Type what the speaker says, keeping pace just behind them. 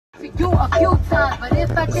for you a few times, but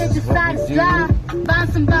if I did decide to slide, find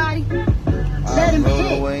somebody, let him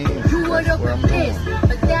hit. You would have been pissed,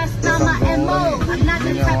 but that's not my MO. I'm not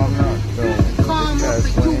the type of karma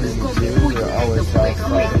for you is gonna be who you end up with.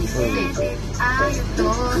 Don't make me sick. I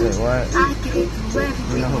adore you. I gave you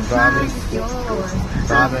everything. Mine is yours.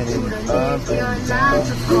 I want you to live your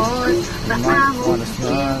life, of course, but I hope you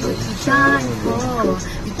get what you shine for.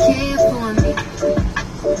 You care for me.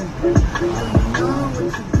 Do you know what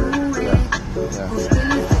you're doing? Whose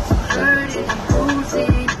feelings that you hurting and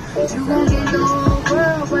bruising? You gon' get the whole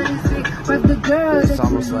world, but it's it. But the girl that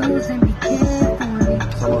you losing, be careful.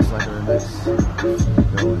 It's almost like a remix.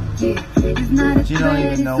 It's not a you don't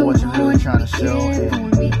even know what you're really trying to show.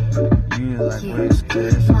 You like, where's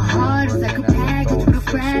this? My heart is like a package with a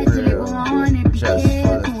fragile. It go on and be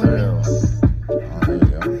careful with me. Oh, there you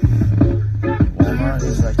go. Walmart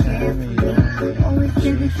is like, tell me. Always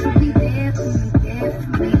say that you'll be there for me, there for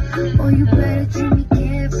me. Oh, you better treat me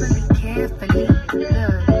carefully, carefully.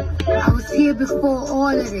 Look, I was here before all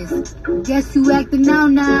of this. Guess you acting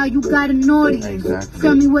out now, you got an audience. Exactly.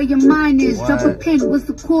 Tell me where your mind is. Drop a pin, what's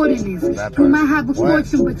the coordinates? You might have a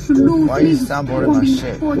fortune, but you lose. Why are you soundboarding my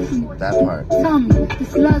shit? That part. Tell me,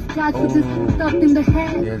 this love got you this stuff in the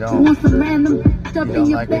head. You You want some random stuff in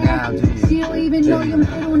your like it now, bag. do you? She don't even know your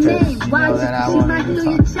middle name. Why she might steal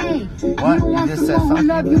your chain? You don't want someone who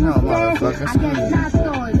love you instead. I guess not so.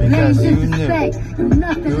 Blame disrespect. You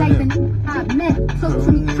nothing like the I met. Talk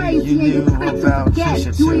to me crazy and you quick to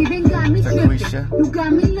forget. You even got me tripping. You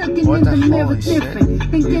got me looking in the mirror different.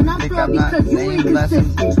 Thinking I'm flawed because you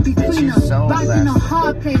inconsistent. Between us, rocking a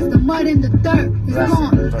hard place, the mud and the dirt is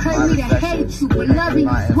gone. Hurt me to hate you, but loving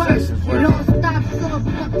is worse. It all stopped so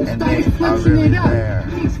fucking started switching it up.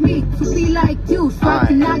 Teach me to be like you, so I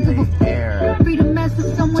cannot give a fuck. Free to mess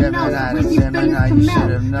with someone else when your feelings come out.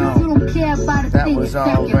 You don't care about a thing. Was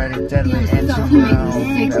already deadly and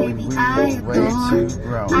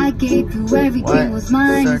I gave you everything, was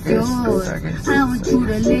mine is yours. I want you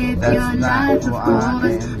to live your life, of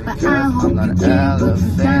course, but I hope you get what you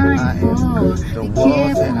signed for. Be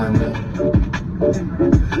careful with me.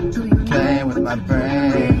 Do you play with my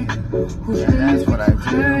brain? Yeah, that's what I do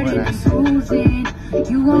when I see.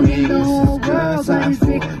 You gon' get the whole world,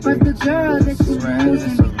 but the girl that you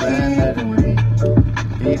losing, be careful with me.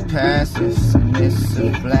 Be passive,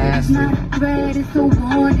 submissive, blasted. It's not red, it's a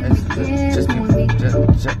warning. Be careful with me.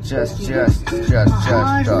 My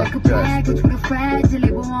heart is like a package with a fragile. It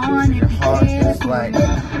go on and be careful like, with me.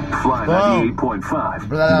 Fly 98.5.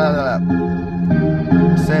 Blah, blah,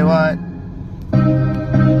 blah. Say what?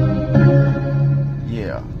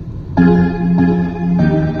 Yeah.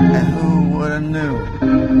 And who would've knew?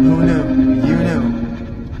 Who knew? You knew.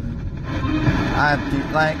 I feel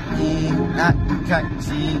like not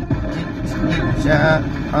G,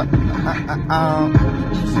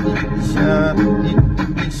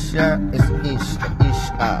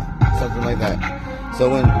 something like that. So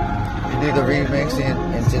when you do the remixing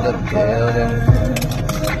into the building,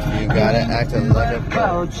 you gotta act like a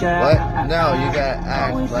what? No, you gotta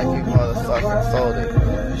act like you motherfucking folded.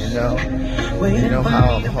 You know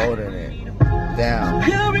how I'm holding it down.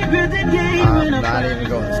 I'm not even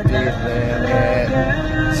going speed limit.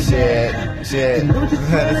 Shit.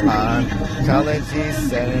 I'm college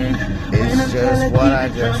center. It's just what I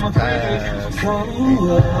just passed.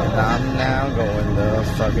 And I'm now going the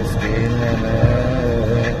fucking speed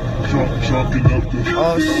limit.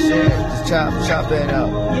 Oh shit, just chopping it up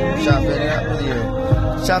with you.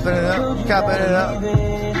 Chopping it up.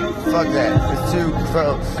 Fuck that, it's too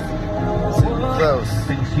close.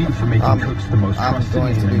 I'm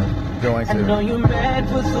going to be going to.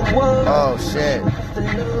 Oh shit.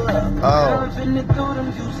 Oh.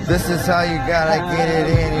 This is how you gotta get it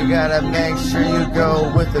in. You gotta make sure you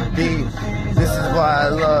go with the beat. This is why I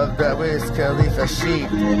love that Wiz Khalifa sheep.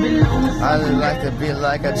 I like to be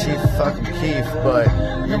like a Chief fucking Keef, but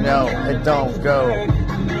it don't go.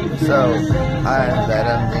 So I let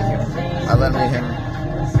him be him. I let him be him.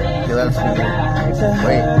 He let him be him.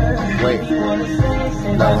 Wait.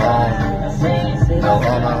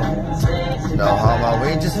 No homo, we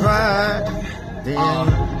just ride.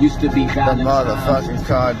 Used to be the motherfucking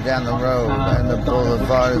car down the road, and the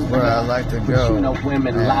boulevard is where I like to go.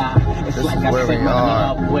 Women lie. This is where we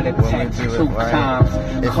are when we do it right.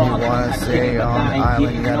 If you wanna stay on the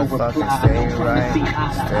island, you gotta fucking stay right.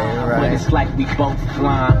 When it's like we both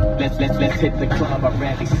blind, let's hit the club. I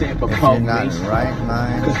already said before. If you're not in right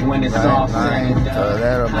mind, cause when it's all said and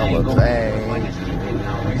done, I ain't gonna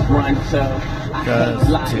run to. Cause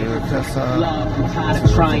love, I'm tired of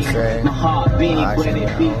trying. My heart being where they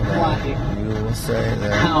be quiet. People say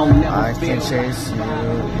that I can chase you,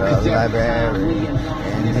 the library,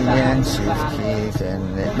 Indian chief keys,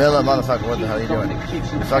 and Miller, motherfucker, what the hell are you doing? You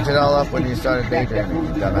fucked it all up when you started daydreaming,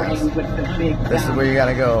 you dumbass. This is where you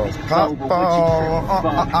gotta go.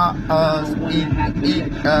 You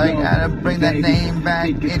gotta bring that name back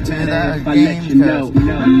into the game, cause,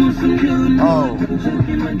 oh,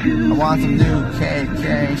 I want some new KK.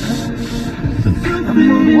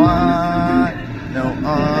 What? No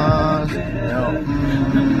no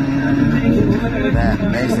that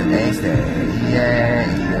makes it a stay,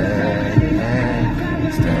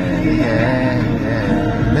 stay,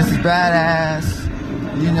 This is badass.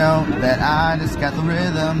 You know that I just got the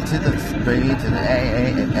rhythm to the straight to the A.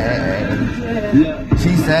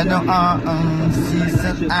 She said no, she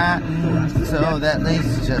said so that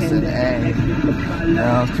leaves just an A.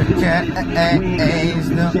 No, A's,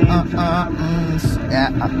 no, yeah,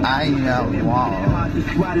 I know want.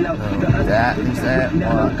 So that means that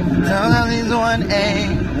one. So that means one A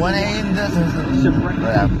doesn't.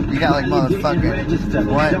 You got like motherfucking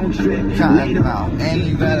what kind out, and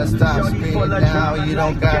you gotta stop speaking now. You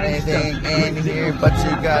don't got anything in here, but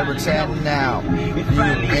you gotta pretend now. You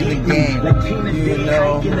in the game, you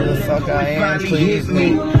know who the fuck I am. Please me.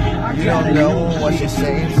 You don't know what you're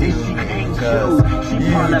saying to me, cause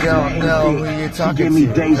you don't know who you're talking to.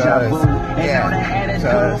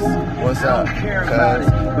 Cause what's up? Cause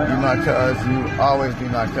you my cuz, you always be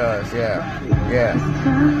my cuz. Yeah.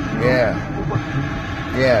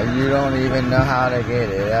 You don't even know how to get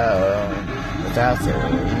it out. Without it,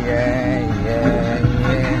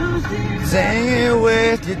 Say it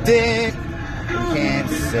with your dick. You can't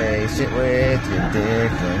say shit with your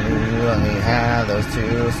dick when you only have those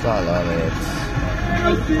two swallow lips.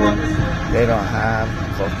 They don't have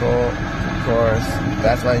vocal chorus.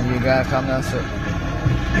 That's why you gotta come down.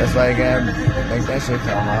 That's why you gotta make that shit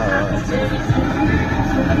come up.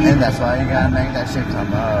 And that's why you gotta make that shit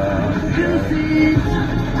come up.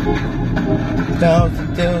 Don't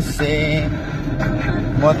you see?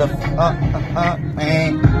 What the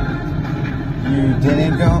man? You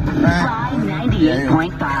didn't go right.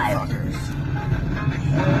 98.5.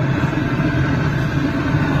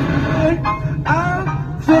 I'm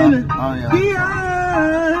feeling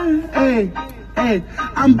beyond. Hey,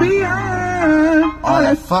 I'm beyond. All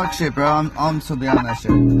that fuck shit, bro. I'm so beyond that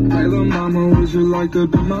shit. Hey, little mama, would you like to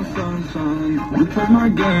be my sunshine? You play my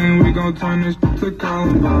game, we gon' turn this to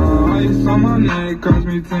Columbine. Ice on my neck cost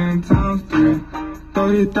me 10 times 3.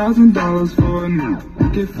 $30,000 for a new.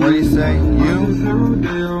 What do you say? You?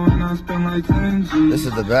 This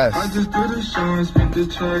is the best. I just did a show and spent the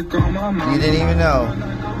check on my mom. You didn't even know.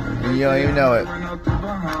 You don't even know it.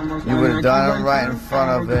 You would have done it right in front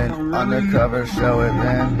of an undercover show it,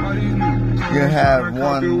 man. You have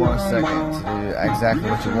one more second to do exactly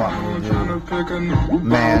what you want me to do.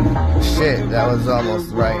 Man, shit, that was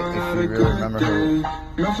almost right if you really remember who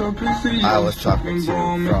I was talking to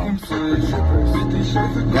from Super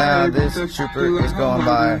Troopers. Now this trooper is going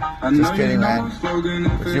by. Just kidding, man.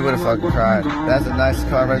 But you would have fucking cried. That's a nice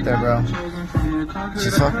car right there, bro.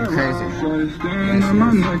 She's fucking crazy.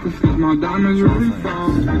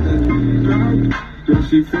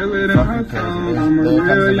 She feel it in her tongue. I'm a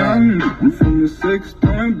real young. I'm from the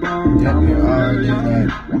 6'10" balls.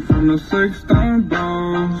 I'm from the 6'10"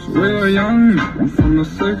 balls. Real young. I'm from the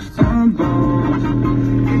 6'10" balls.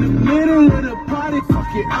 In the middle of the party,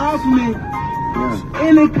 fuck it off me.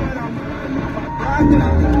 In the cut, I'm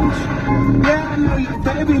yeah, I know your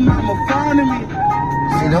baby mama fond of me.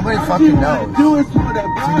 See, nobody fucking knows.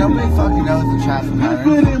 See, nobody fucking knows the traffic pattern.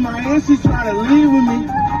 Put in my hand, she's trying to leave with me.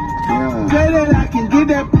 Say that I can get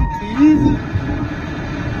that easy.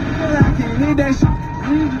 That I can hit that shit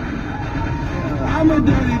easy. I'm a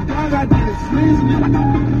dirty dog, I did it sleazy.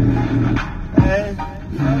 Hey,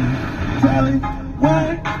 tell me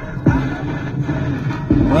what?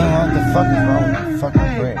 What the fuck is wrong with the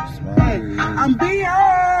fucking brakes, man? Hey, I'm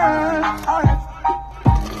beyond.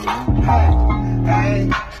 Hey,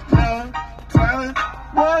 tell me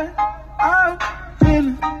what I'm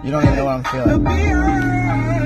feeling. You don't even know what I'm feeling.